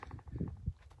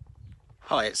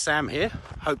Hi, it's Sam here.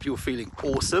 Hope you're feeling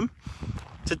awesome.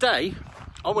 Today,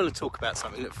 I want to talk about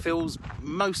something that fills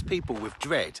most people with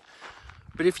dread.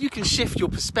 But if you can shift your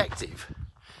perspective,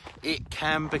 it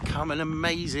can become an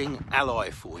amazing ally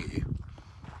for you.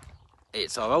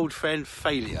 It's our old friend,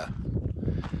 failure.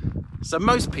 So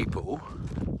most people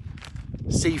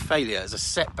see failure as a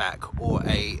setback or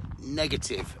a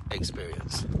negative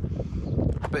experience.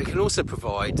 But it can also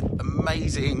provide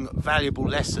amazing, valuable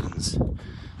lessons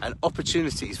and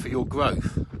opportunities for your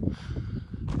growth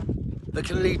that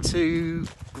can lead to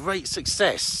great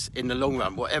success in the long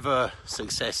run, whatever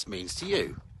success means to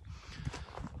you.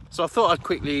 So I thought I'd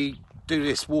quickly do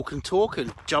this walk and talk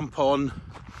and jump on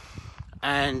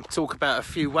and talk about a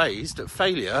few ways that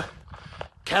failure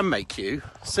can make you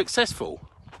successful.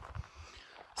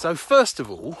 So first of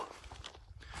all,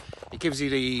 it gives you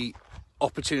the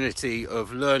opportunity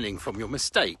of learning from your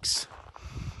mistakes.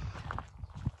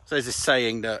 So there's this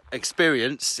saying that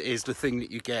experience is the thing that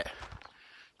you get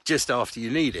just after you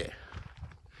need it.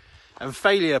 And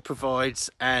failure provides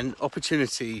an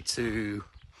opportunity to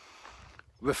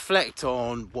reflect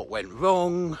on what went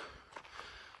wrong,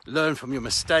 learn from your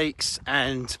mistakes,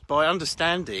 and by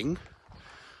understanding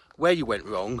where you went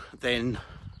wrong, then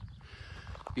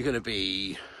you're going to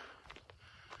be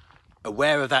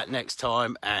aware of that next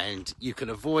time, and you can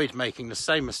avoid making the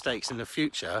same mistakes in the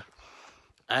future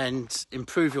and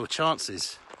improve your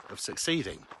chances of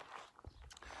succeeding.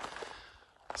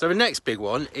 So the next big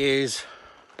one is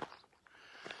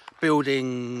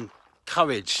building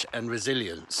courage and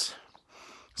resilience.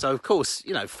 So of course,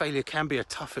 failure can be a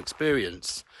tough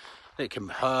experience. It can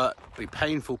hurt, be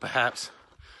painful perhaps,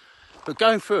 but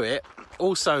going through it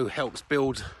also helps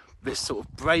build this sort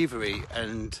of bravery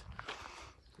and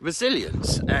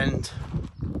resilience. And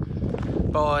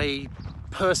by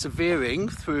persevering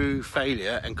through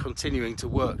failure and continuing to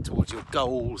work towards your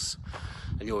goals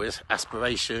and your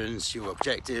aspirations, your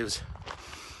objectives,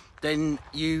 then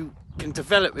you can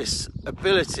develop this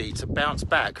ability to bounce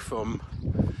back from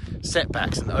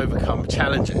setbacks and overcome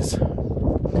challenges.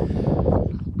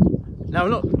 Now, I'm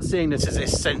not seeing this as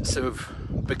this sense of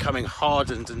becoming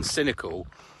hardened and cynical.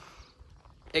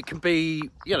 It can be,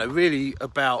 really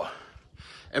about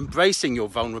embracing your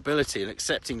vulnerability and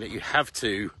accepting that you have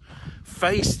to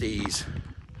face these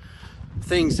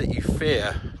things that you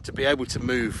fear to be able to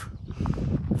move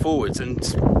forwards. And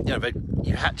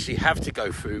you actually have to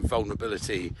go through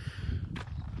vulnerability,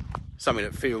 something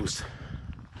that feels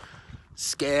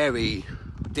scary,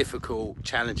 difficult,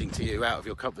 challenging to you, out of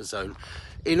your comfort zone,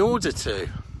 in order to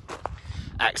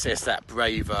access that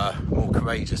braver, more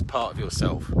courageous part of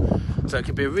yourself. So it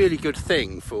can be a really good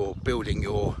thing for building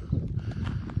your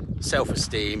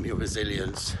self-esteem, your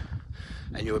resilience,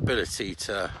 and your ability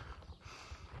to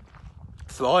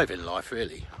thrive in life,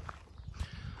 really.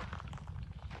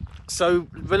 So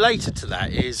related to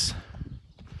that is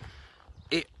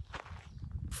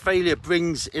failure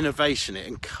brings innovation. It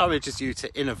encourages you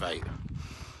to innovate.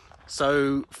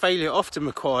 So failure often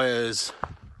requires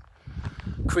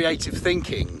creative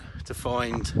thinking to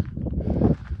find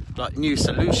new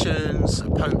solutions,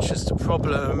 approaches to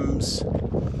problems,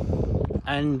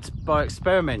 and by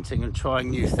experimenting and trying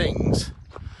new things,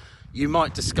 you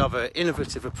might discover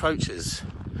innovative approaches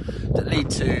that lead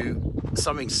to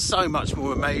something so much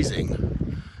more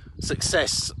amazing,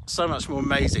 success so much more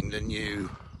amazing than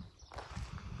you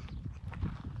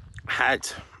had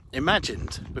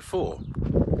imagined before.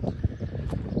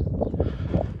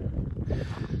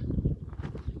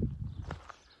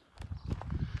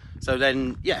 So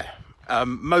then,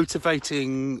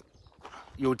 motivating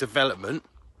your development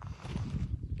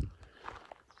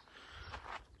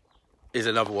is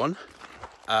another one.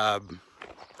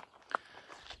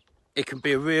 It can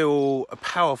be a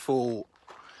powerful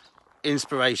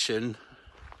inspiration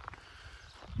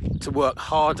to work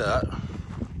harder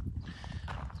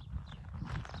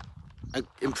and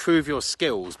improve your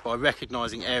skills by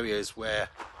recognizing areas where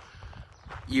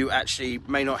you actually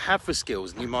may not have the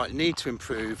skills and you might need to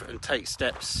improve, and take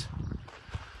steps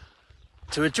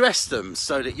to address them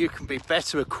so that you can be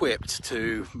better equipped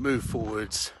to move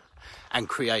forwards and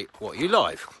create what you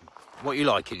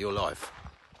like in your life.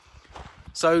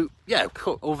 So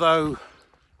although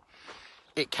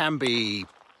it can be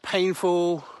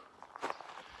painful,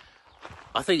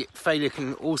 I think failure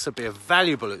can also be a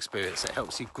valuable experience that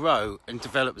helps you grow and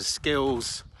develop the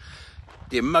skills,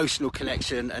 the emotional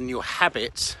connection, and your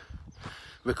habits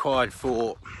required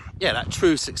for that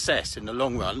true success in the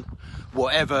long run,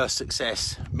 whatever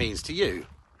success means to you.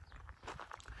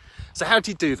 So how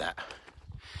do you do that?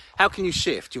 How can you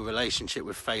shift your relationship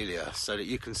with failure so that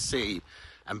you can see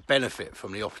and benefit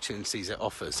from the opportunities it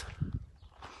offers?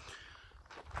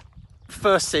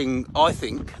 first thing I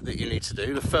think that you need to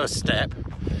do, the first step,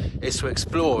 is to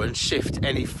explore and shift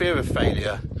any fear of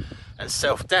failure and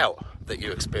self-doubt that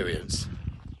you experience.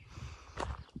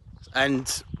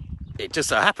 And it just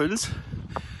so happens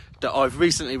that I've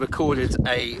recently recorded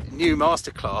a new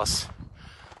masterclass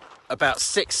about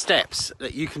 6 steps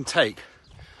that you can take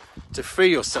to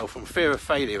free yourself from fear of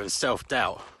failure and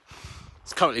self-doubt.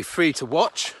 It's currently free to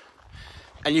watch,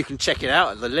 and you can check it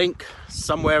out at the link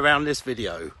somewhere around this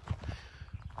video.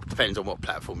 Depends on what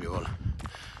platform you're on.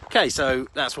 Okay, so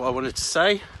that's what I wanted to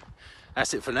say.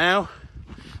 That's it for now.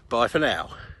 Bye for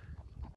now.